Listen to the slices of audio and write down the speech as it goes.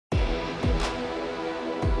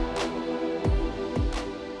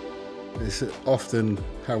It's often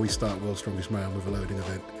how we start World's Strongest Man with a loading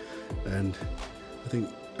event. And I think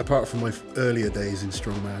apart from my earlier days in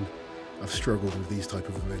strongman, I've struggled with these type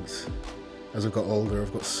of events. As I've got older,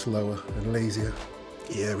 I've got slower and lazier.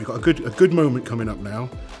 Yeah, we've got a good moment coming up now.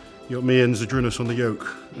 You got me and Zadrunas on the yoke.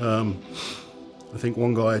 I think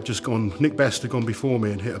one guy had just gone, Nick Best had gone before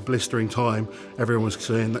me and hit a blistering time. Everyone was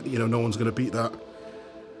saying that, you know, no one's going to beat that.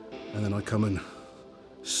 And then I come and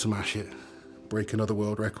smash it, break another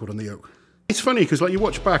world record on the yoke. It's funny because like you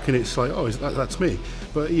watch back and it's like, oh, that's me.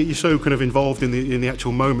 But you're so kind of involved in the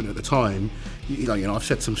actual moment at the time. You know, I've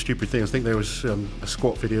said some stupid things. I think there was a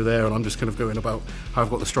squat video there, and I'm just kind of going about how I've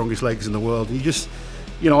got the strongest legs in the world. And you just,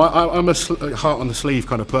 you know, I'm a heart on the sleeve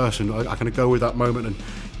kind of person. I kind of go with that moment, and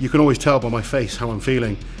you can always tell by my face how I'm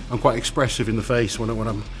feeling. I'm quite expressive in the face when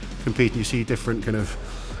I'm competing. You see different kind of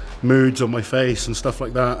moods on my face and stuff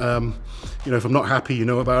like that. You know, if I'm not happy, you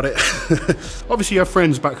know about it. Obviously, you have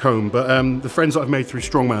friends back home, but the friends that I've made through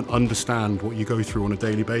Strongman understand what you go through on a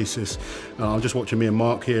daily basis. I'm just watching me and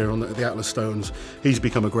Mark here on the Atlas Stones. He's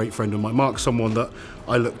become a great friend of mine. Mark's someone that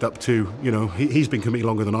I looked up to. You know, he's been competing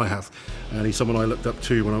longer than I have, and he's someone I looked up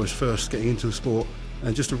to when I was first getting into the sport,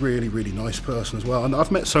 and just a really, really nice person as well. And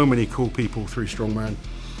I've met so many cool people through Strongman.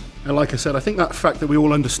 And like I said, I think that fact that we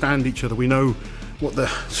all understand each other, we know what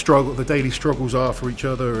the daily struggles are for each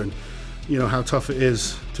other, and you know how tough it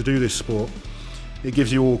is to do this sport. It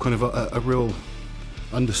gives you all kind of a real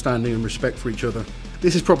understanding and respect for each other.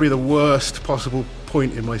 This is probably the worst possible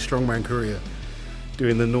point in my strongman career,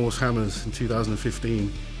 doing the Norse Hammers in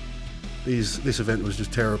 2015. This event was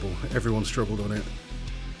just terrible. Everyone struggled on it,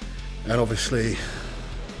 and obviously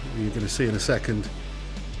you're going to see in a second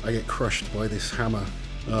I get crushed by this hammer.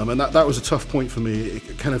 And that was a tough point for me.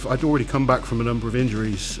 I'd already come back from a number of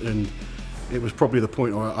injuries, and it was probably the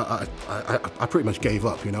point where I pretty much gave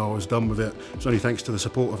up. You know, I was done with it. It's only thanks to the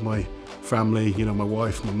support of my family, you know, my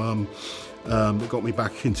wife, my mum, that got me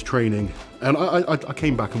back into training. And I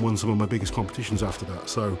came back and won some of my biggest competitions after that.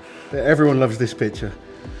 So everyone loves this picture.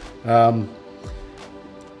 I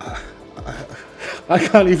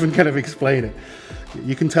can't even kind of explain it.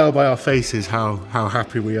 You can tell by our faces how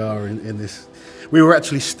happy we are in this. We were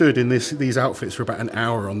actually stood in these outfits for about an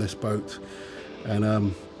hour on this boat,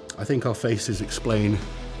 and I think our faces explain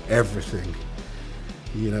everything.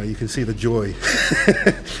 You know, you can see the joy.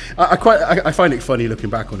 I find it funny looking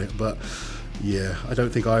back on it, but yeah, I don't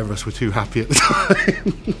think either of us were too happy at the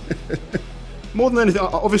time. More than anything,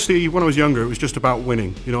 obviously, when I was younger, it was just about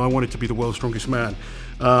winning. You know, I wanted to be the world's strongest man.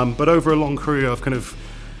 But over a long career, I've kind of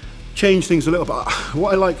changed things a little bit.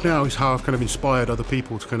 What I like now is how I've kind of inspired other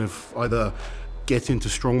people to kind of either get into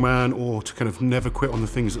strongman or to kind of never quit on the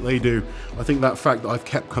things that they do. I think that fact that I've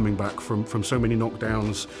kept coming back from so many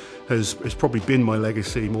knockdowns has probably been my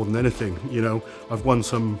legacy more than anything. You know, I've won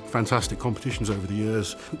some fantastic competitions over the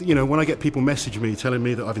years. You know, when I get people message me telling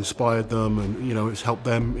me that I've inspired them and, you know, it's helped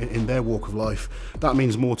them in their walk of life, that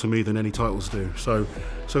means more to me than any titles do. So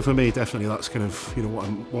for me, definitely that's kind of, you know, what I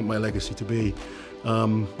want my legacy to be.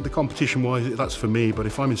 The competition wise, that's for me, but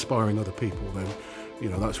if I'm inspiring other people, then you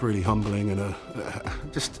know, that's really humbling and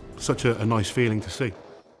just such a nice feeling to see.